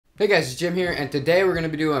Hey guys, it's Jim here, and today we're going to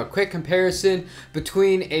be doing a quick comparison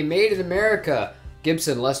between a made in America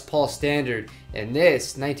Gibson Les Paul Standard and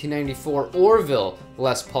this 1994 Orville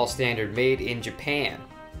Les Paul Standard made in Japan.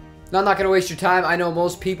 Now, I'm not going to waste your time. I know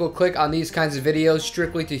most people click on these kinds of videos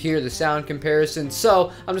strictly to hear the sound comparison,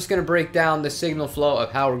 so I'm just going to break down the signal flow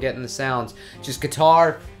of how we're getting the sounds. Just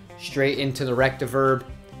guitar, straight into the Rectiverb,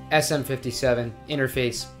 SM57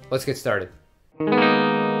 interface. Let's get started.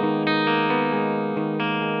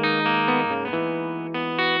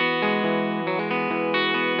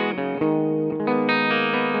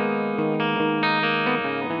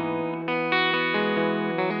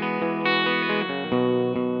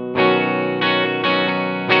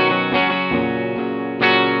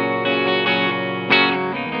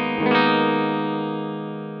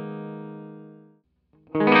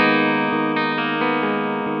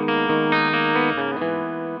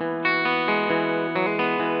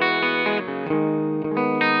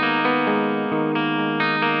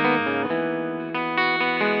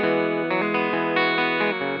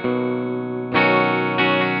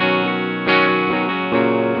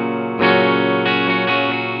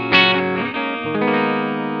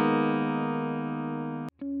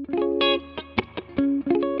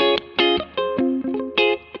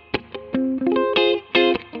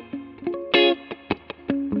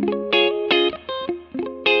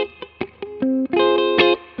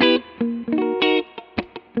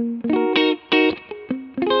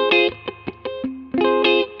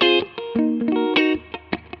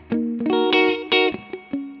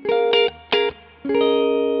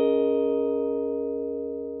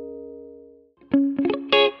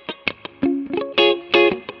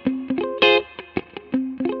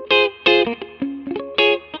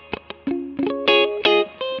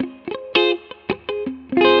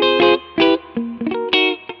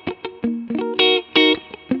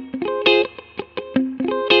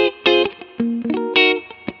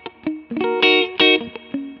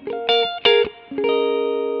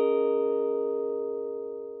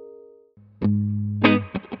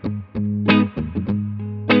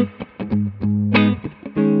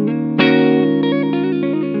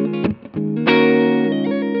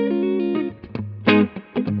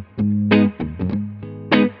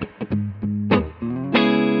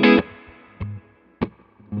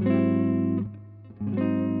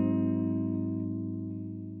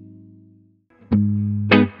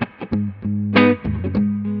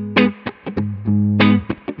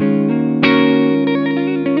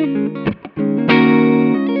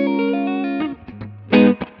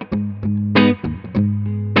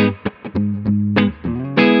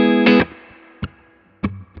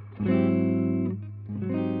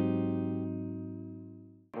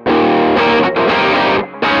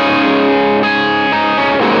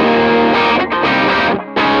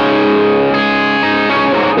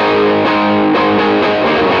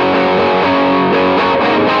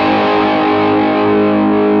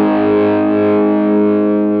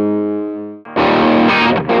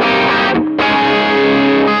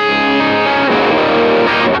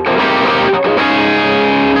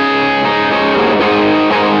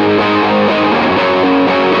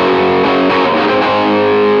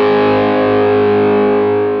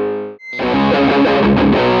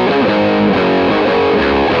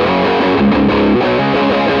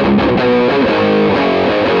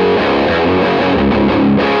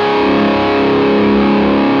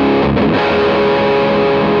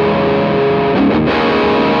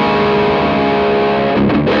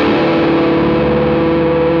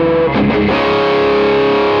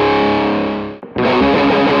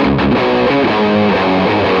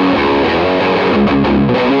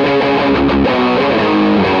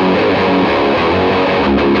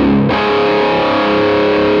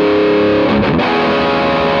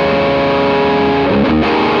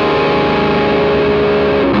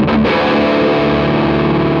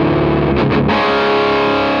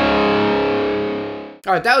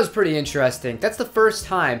 Alright, that was pretty interesting. That's the first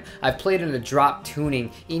time I've played in a drop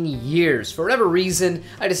tuning in years. For whatever reason,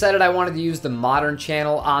 I decided I wanted to use the modern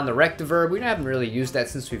channel on the Rectiverb. We haven't really used that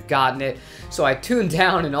since we've gotten it. So I tuned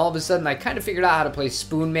down and all of a sudden I kind of figured out how to play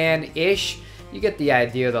Spoonman-ish. You get the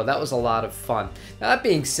idea though, that was a lot of fun. Now that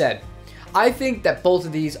being said, I think that both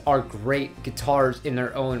of these are great guitars in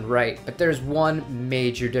their own right, but there's one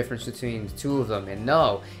major difference between the two of them, and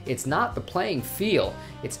no, it's not the playing feel,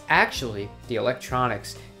 it's actually the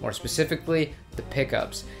electronics, more specifically, the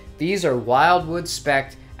pickups. These are Wildwood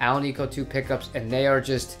spec Alnico 2 pickups, and they are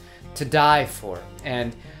just to die for.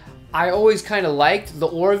 And I always kind of liked the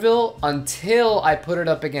Orville until I put it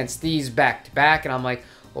up against these back to back, and I'm like,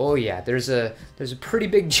 Oh yeah, there's a pretty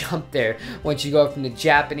big jump there once you go from the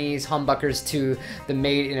Japanese humbuckers to the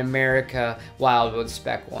made in America Wildwood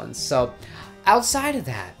spec ones. So outside of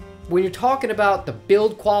that, when you're talking about the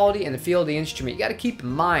build quality and the feel of the instrument, you got to keep in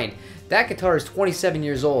mind that guitar is 27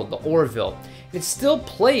 years old, the Orville. It still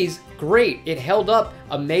plays great. It held up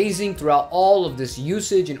amazing throughout all of this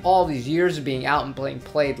usage and all these years of being out and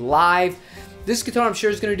played live. This guitar, I'm sure,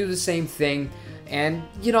 is going to do the same thing. And,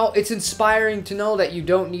 you know, it's inspiring to know that you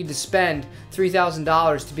don't need to spend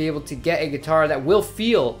 $3,000 to be able to get a guitar that will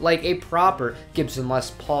feel like a proper Gibson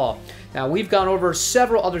Les Paul. Now, we've gone over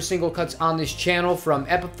several other single cuts on this channel, from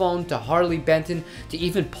Epiphone to Harley Benton to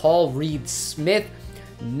even Paul Reed Smith.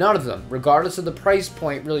 None of them, regardless of the price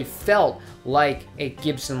point, really felt like a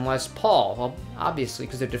Gibson Les Paul. Well, obviously,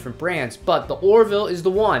 because they're different brands, but the Orville is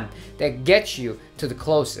the one that gets you to the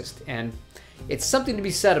closest. And it's something to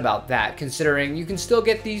be said about that, considering you can still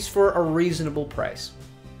get these for a reasonable price.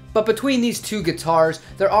 But between these two guitars,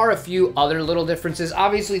 there are a few other little differences.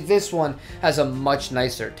 Obviously, this one has a much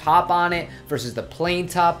nicer top on it versus the plain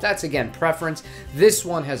top. That's, again, preference. This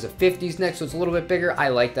one has a 50s neck, so it's a little bit bigger. I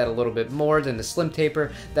like that a little bit more than the slim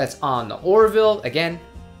taper that's on the Orville. Again,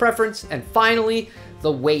 preference. And finally,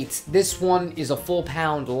 the weight. This one is a full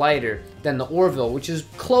pound lighter than the Orville, which is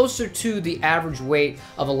closer to the average weight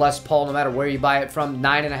of a Les Paul no matter where you buy it from.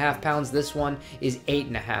 9.5 pounds. This one is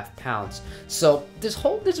 8.5 pounds. So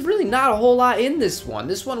there's really not a whole lot in this one.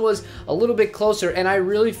 This one was a little bit closer, and I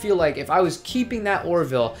really feel like if I was keeping that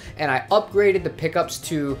Orville and I upgraded the pickups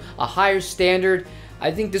to a higher standard,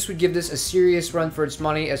 I think this would give this a serious run for its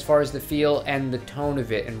money as far as the feel and the tone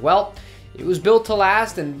of it. And well, it was built to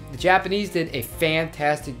last, and the Japanese did a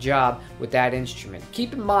fantastic job with that instrument.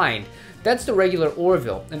 Keep in mind, that's the regular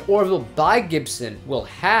Orville. An Orville by Gibson will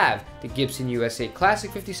have the Gibson USA Classic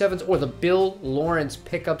 57s or the Bill Lawrence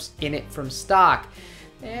pickups in it from stock.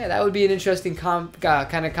 Yeah, that would be an interesting kind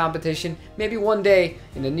of competition. Maybe one day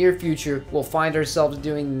in the near future, we'll find ourselves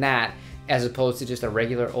doing that as opposed to just a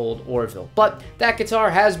regular old Orville. But that guitar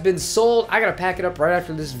has been sold. I gotta pack it up right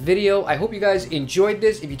after this video. I hope you guys enjoyed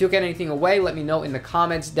this. If you took anything away, let me know in the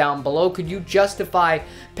comments down below. Could you justify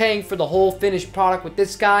paying for the whole finished product with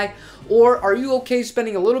this guy? Or are you okay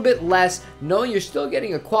spending a little bit less, knowing you're still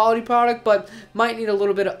getting a quality product, but might need a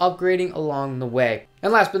little bit of upgrading along the way?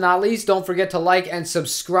 And last but not least, don't forget to like and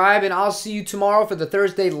subscribe, and I'll see you tomorrow for the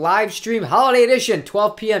Thursday live stream, holiday edition,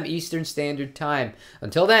 12 p.m. Eastern Standard Time.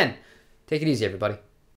 Until then, take it easy, everybody.